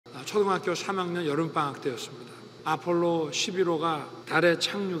초등학교 3학년 여름방학 때였습니다. 아폴로 11호가 달에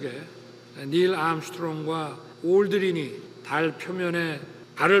착륙해 닐 암스트롱과 올드린이 달 표면에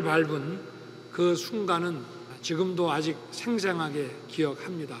발을 밟은 그 순간은 지금도 아직 생생하게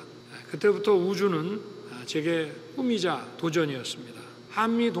기억합니다. 그때부터 우주는 제게 꿈이자 도전이었습니다.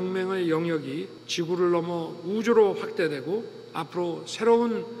 한미 동맹의 영역이 지구를 넘어 우주로 확대되고 앞으로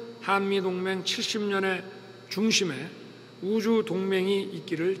새로운 한미 동맹 70년의 중심에 우주 동맹이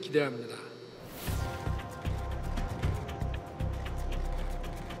있기를 기대합니다.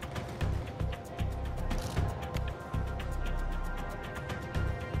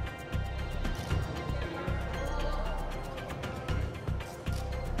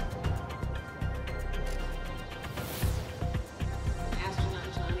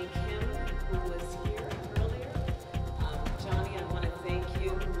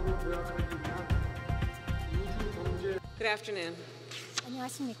 Good afternoon.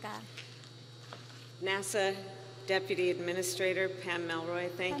 안녕하십니까. NASA Deputy Administrator Pam Melroy,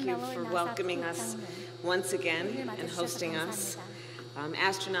 thank you for welcoming us once again and hosting us.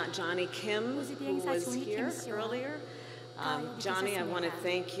 Astronaut Johnny Kim, who was here earlier. Johnny, I want to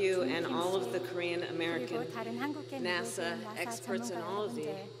thank you and all of the Korean American NASA experts and all of the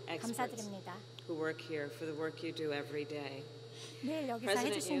experts who work here for the work you do every day.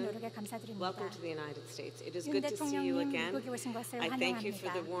 President Yoon, welcome to the United States. It is good to see you again. I thank you for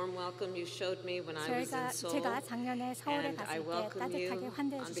the warm welcome you showed me when I was in Seoul, and I welcome you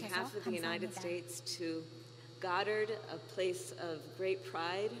on behalf of the United States to Goddard, a place of great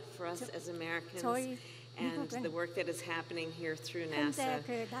pride for us as Americans. And the work that is happening here through NASA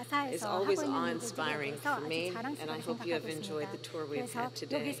is always awe-inspiring for me, and I hope you have enjoyed the tour we've had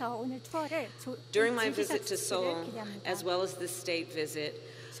today. During my visit to Seoul, as well as this state visit,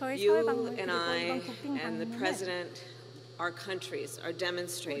 you and I and the President, our countries, are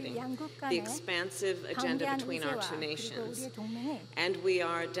demonstrating the expansive agenda between our two nations. And we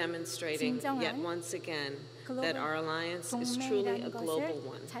are demonstrating yet once again that our alliance is truly a global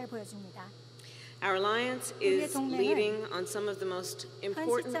one. Our alliance is leading on some of the most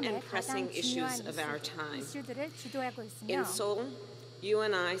important and pressing issues of our time. In Seoul, you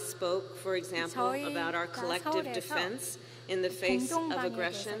and I spoke, for example, about our collective defense in the face of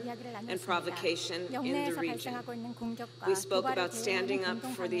aggression and provocation in the region. We spoke about standing up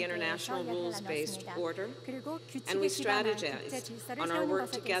for the international rules-based order, and we strategized on our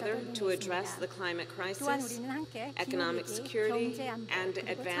work together to address the climate crisis, economic security, and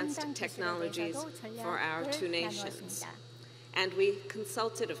advanced technologies for our two nations. And we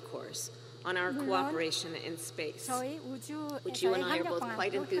consulted, of course, on our cooperation in space, which you and I are both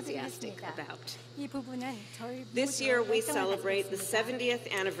quite enthusiastic about. This year we celebrate the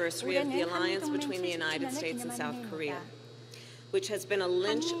 70th anniversary of the alliance between the United States and South Korea, which has been a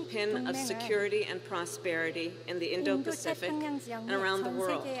linchpin of security and prosperity in the Indo-Pacific and around the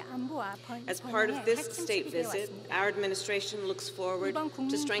world. As part of this state visit, our administration looks forward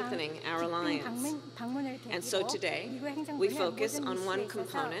to strengthening our alliance. And so today, we focus on one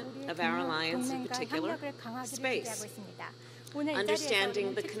component of our alliance in particular, space,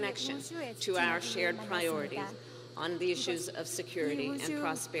 understanding the connection to our shared priorities on the issues of security and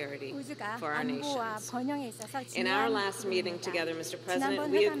prosperity for our nations. In our last meeting together, Mr. President,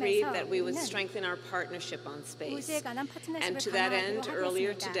 we agreed that we would strengthen our partnership on space. And to that end,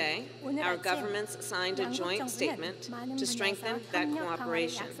 earlier today, our governments signed a joint statement to strengthen that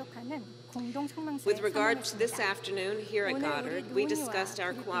cooperation. With regard to this afternoon here at Goddard, we discussed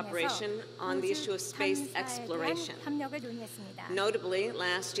our cooperation on the issue of space exploration. Notably,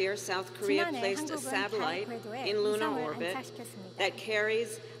 last year, South Korea placed a satellite in lunar orbit that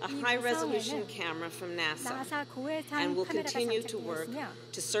carries a high-resolution camera from NASA and will continue to work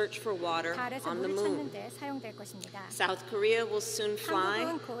to search for water on the moon. South Korea will soon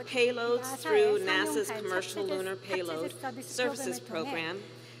fly payloads through NASA's Commercial Lunar Payload Services Program.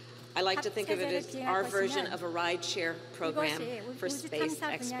 I like to think of it as our version of a rideshare program for space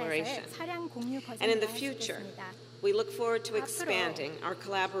exploration. And in the future, we look forward to expanding our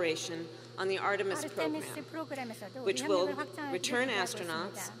collaboration on the Artemis program, which will return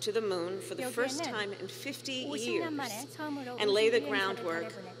astronauts to the moon for the first time in 50 years and lay the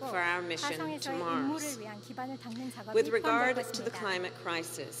groundwork for our mission to Mars. With regard to the climate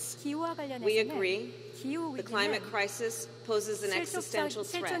crisis, we agree the climate crisis poses an existential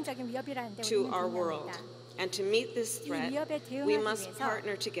threat to our world. And to meet this threat, we must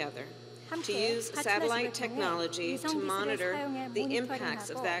partner together to use satellite technology to monitor the impacts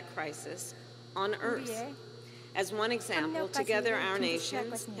of that crisis on Earth. As one example, together our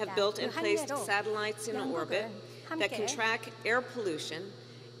nations have built and placed satellites in orbit that can track air pollution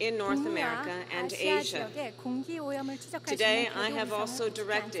in North America and Asia. Today, I have also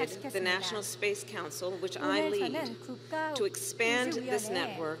directed the National Space Council, which I lead, to expand this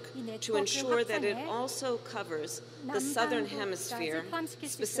network to ensure that it also covers the Southern Hemisphere,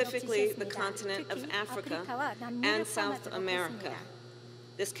 specifically the continent of Africa and South America.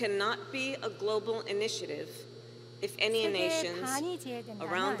 This cannot be a global initiative if any nations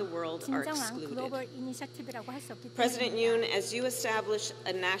around the world are excluded. President Yoon, as you establish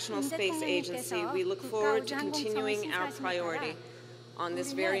a national space agency, we look forward to continuing our priority on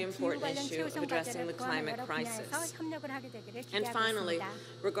this very important issue of addressing the climate crisis. And finally,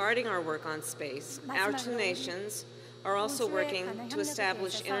 regarding our work on space, our two nations are also working to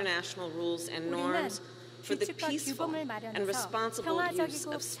establish international rules and norms for the peaceful and responsible use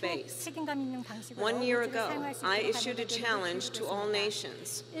of space. 1 year ago, I issued a challenge to all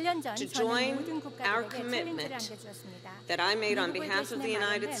nations to join our commitment that I made on behalf of the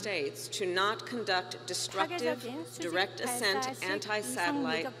United States to not conduct destructive, direct ascent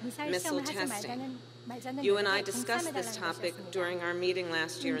anti-satellite missile testing. You and I discussed this topic during our meeting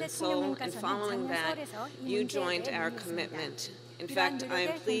last year in Seoul, and following that, you joined our commitment. In fact, I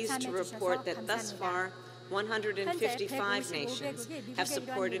am pleased to report that thus far, 155 nations have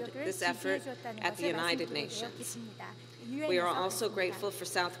supported this effort at the United Nations. We are also grateful for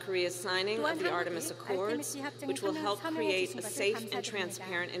South Korea's signing of the Artemis Accords, which will help create a safe and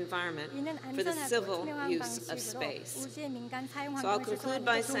transparent environment for the civil use of space. So I'll conclude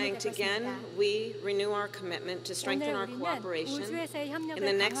by saying, again, we renew our commitment to strengthen our cooperation in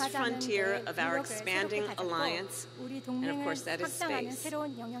the next frontier of our expanding alliance, and of course that is space.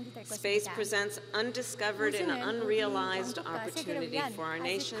 Space presents undiscovered and unrealized opportunity for our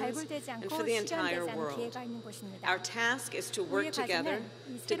nations and for the entire world. Our task is to work together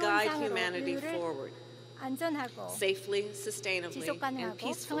to guide humanity forward, safely, sustainably, and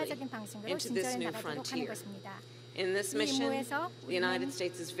peacefully into this new frontier. In this mission, the United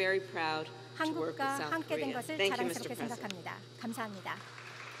States is very proud to work with South Korea. Thank you, Mr. President.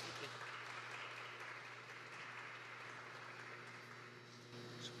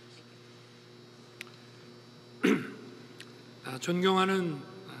 존경하는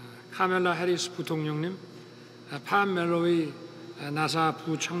카멜라 해리스 부통령님, 판 멜로이 나사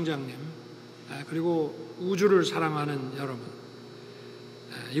부청장님, 그리고 우주를 사랑하는 여러분,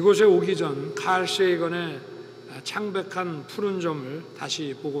 이곳에 오기 전 칼 세이건의 창백한 푸른 점을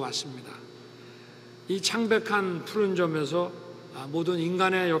다시 보고 왔습니다. 이 창백한 푸른 점에서 모든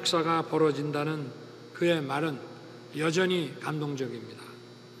인간의 역사가 벌어진다는 그의 말은 여전히 감동적입니다.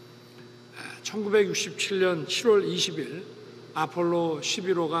 1967년 7월 20일 아폴로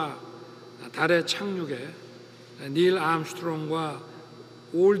 11호가 달에 착륙해 닐 암스트롱과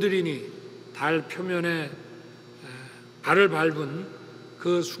올드린이 달 표면에 발을 밟은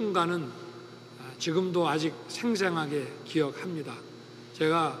그 순간은 지금도 아직 생생하게 기억합니다.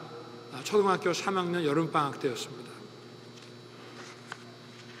 제가 초등학교 3학년 여름방학 때였습니다.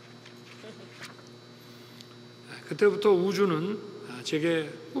 그때부터 우주는 제게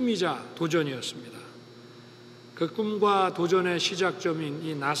꿈이자 도전이었습니다. 그 꿈과 도전의 시작점인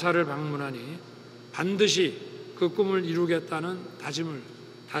이 나사를 방문하니 반드시 그 꿈을 이루겠다는 다짐을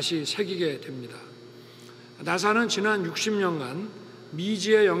다시 새기게 됩니다. 나사는 지난 60년간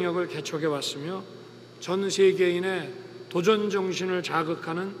미지의 영역을 개척해 왔으며 전 세계인의 도전 정신을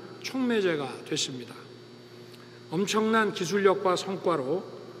자극하는 촉매제가 됐습니다. 엄청난 기술력과 성과로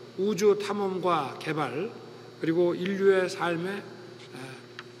우주 탐험과 개발 그리고 인류의 삶에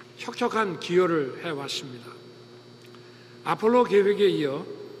혁혁한 기여를 해왔습니다. 아폴로 계획에 이어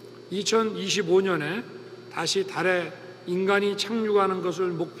 2025년에 다시 달에 인간이 착륙하는 것을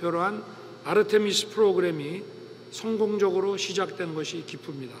목표로 한 아르테미스 프로그램이 성공적으로 시작된 것이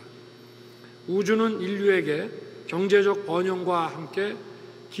기쁩니다. 우주는 인류에게 경제적 번영과 함께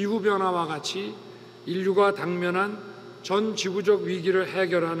기후변화와 같이 인류가 당면한 전 지구적 위기를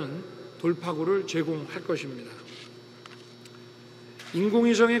해결하는 돌파구를 제공할 것입니다.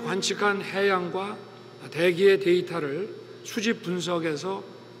 인공위성이 관측한 해양과 대기의 데이터를 수집 분석해서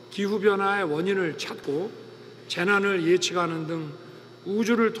기후변화의 원인을 찾고 재난을 예측하는 등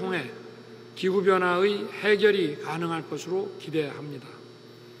우주를 통해 기후변화의 해결이 가능할 것으로 기대합니다.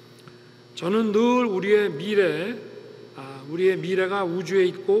 저는 늘 우리의 미래가 우주에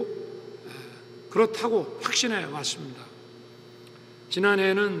있고 그렇다고 확신해 왔습니다.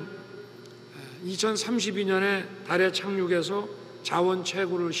 지난해에는 2032년에 달에 착륙해서 자원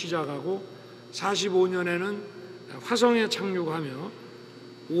채굴을 시작하고 45년에는 화성에 착륙하며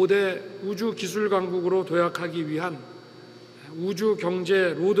 5대 우주 기술 강국으로 도약하기 위한 우주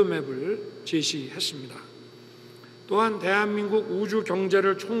경제 로드맵을 제시했습니다. 또한 대한민국 우주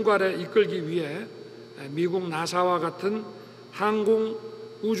경제를 총괄해 이끌기 위해 미국 나사와 같은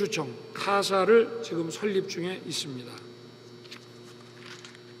항공우주청 카사를 지금 설립 중에 있습니다.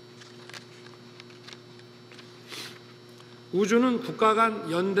 우주는 국가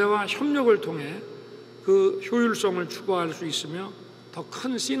간 연대와 협력을 통해 그 효율성을 추구할 수 있으며 더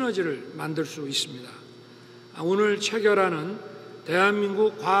큰 시너지를 만들 수 있습니다. 오늘 체결하는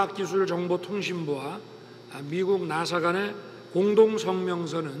대한민국 과학기술정보통신부와 미국 나사 간의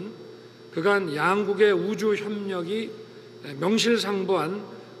공동성명서는 그간 양국의 우주 협력이 명실상부한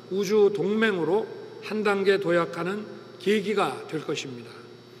우주 동맹으로 한 단계 도약하는 계기가 될 것입니다.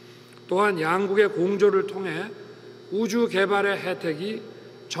 또한 양국의 공조를 통해 우주 개발의 혜택이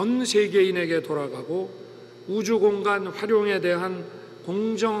전 세계인에게 돌아가고 우주 공간 활용에 대한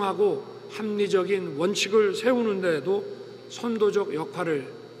공정하고 합리적인 원칙을 세우는 데에도 선도적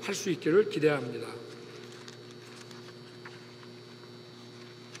역할을 할 수 있기를 기대합니다.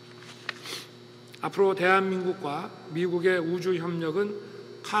 앞으로 대한민국과 미국의 우주 협력은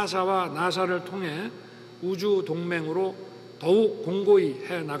카사와 나사를 통해 우주 동맹으로 더욱 공고히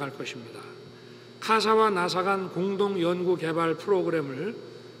해 나갈 것입니다. 카사와 나사 간 공동 연구 개발 프로그램을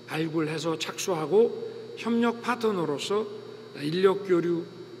발굴해서 착수하고 협력 파트너로서 인력 교류,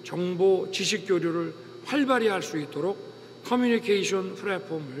 정보, 지식 교류를 활발히 할 수 있도록 커뮤니케이션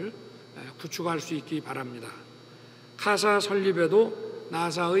플랫폼을 구축할 수 있기 바랍니다. 카사 설립에도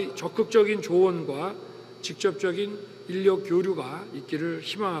나사의 적극적인 조언과 직접적인 인력 교류가 있기를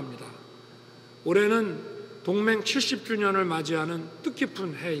희망합니다. 올해는 동맹 70주년을 맞이하는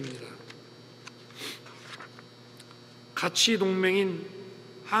뜻깊은 해입니다. 가치 동맹인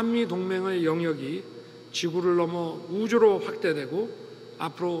한미 동맹의 영역이 지구를 넘어 우주로 확대되고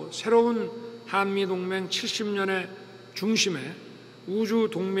앞으로 새로운 한미 동맹 70년의 중심에 우주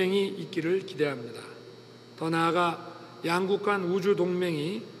동맹이 있기를 기대합니다. 더 나아가 양국 간 우주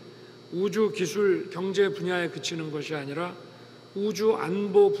동맹이 우주 기술 경제 분야에 그치는 것이 아니라 우주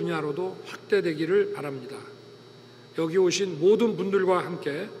안보 분야로도 확대되기를 바랍니다. 여기 오신 모든 분들과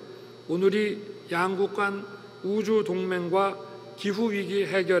함께 오늘이 양국 간 우주 동맹과 기후 위기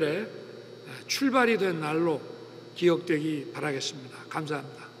해결에 출발이 된 날로 기억되기 바라겠습니다.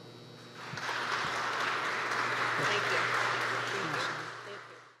 감사합니다. Thank you.